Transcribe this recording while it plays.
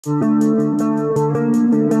Hello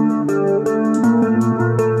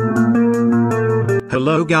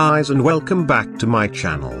guys and welcome back to my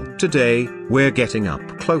channel. Today, we're getting up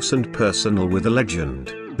close and personal with a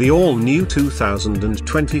legend, the all-new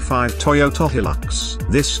 2025 Toyota Hilux.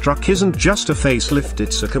 This truck isn't just a facelift,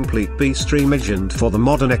 it's a complete beast reimagined for the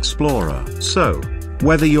modern explorer. So,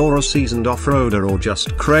 whether you're a seasoned off-roader or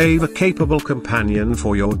just crave a capable companion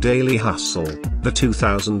for your daily hustle, the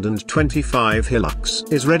 2025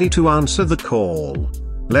 Hilux is ready to answer the call.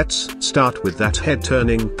 Let's start with that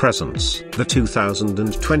head-turning presence. The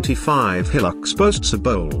 2025 Hilux boasts a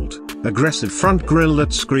bold, aggressive front grille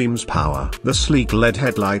that screams power. The sleek LED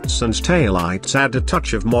headlights and taillights add a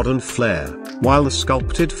touch of modern flair, while the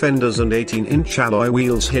sculpted fenders and 18-inch alloy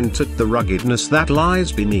wheels hint at the ruggedness that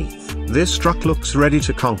lies beneath. This truck looks ready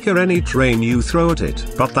to conquer any terrain you throw at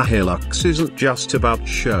it. But the Hilux isn't just about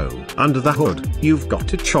show. Under the hood, you've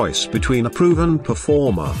got a choice between a proven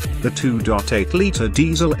performer, the 2.8-liter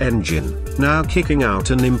diesel engine, now kicking out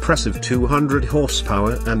an impressive 200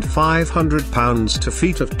 horsepower and 500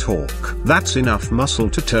 pounds-to-feet of torque. That's enough muscle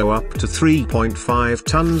to tow up to 3.5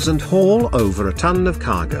 tons and haul over a ton of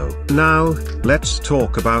cargo. Now, let's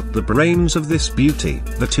talk about the brains of this beauty.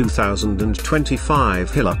 The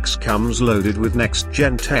 2025 Hilux comes loaded with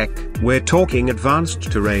next-gen tech. We're talking advanced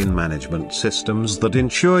terrain management systems that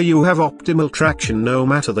ensure you have optimal traction no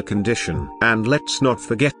matter the condition. And let's not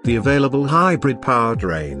forget the available hybrid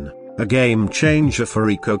powertrain, a game changer for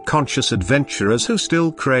eco-conscious adventurers who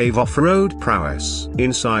still crave off-road prowess.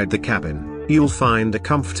 Inside the cabin, you'll find a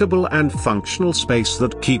comfortable and functional space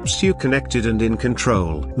that keeps you connected and in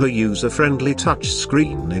control. The user-friendly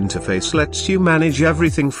touchscreen interface lets you manage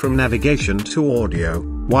everything from navigation to audio,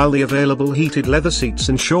 while the available heated leather seats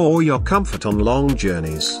ensure your comfort on long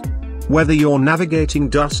journeys. Whether you're navigating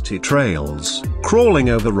dusty trails, crawling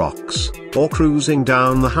over rocks, or cruising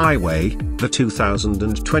down the highway, the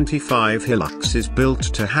 2025 Hilux is built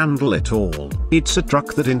to handle it all. It's a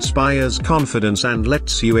truck that inspires confidence and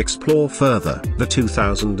lets you explore further. The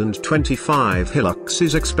 2025 Hilux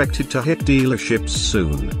is expected to hit dealerships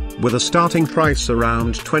soon, with a starting price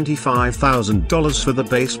around $25,000 for the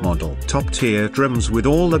base model. Top-tier trims with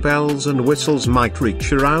all the bells and whistles might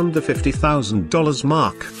reach around the $50,000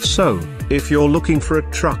 mark. So, if you're looking for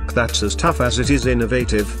a truck that's as tough as it is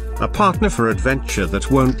innovative, a partner for adventure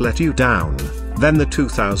that won't let you down, then the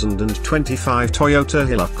 2025 Toyota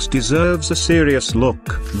Hilux deserves a serious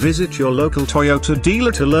look. Visit your local Toyota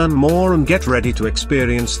dealer to learn more and get ready to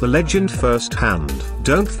experience the legend firsthand.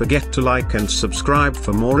 Don't forget to like and subscribe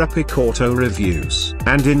for more epic auto reviews.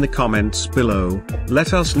 And in the comments below,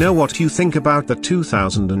 let us know what you think about the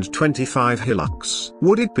 2025 Hilux.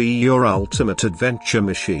 Would it be your ultimate adventure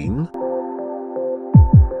machine?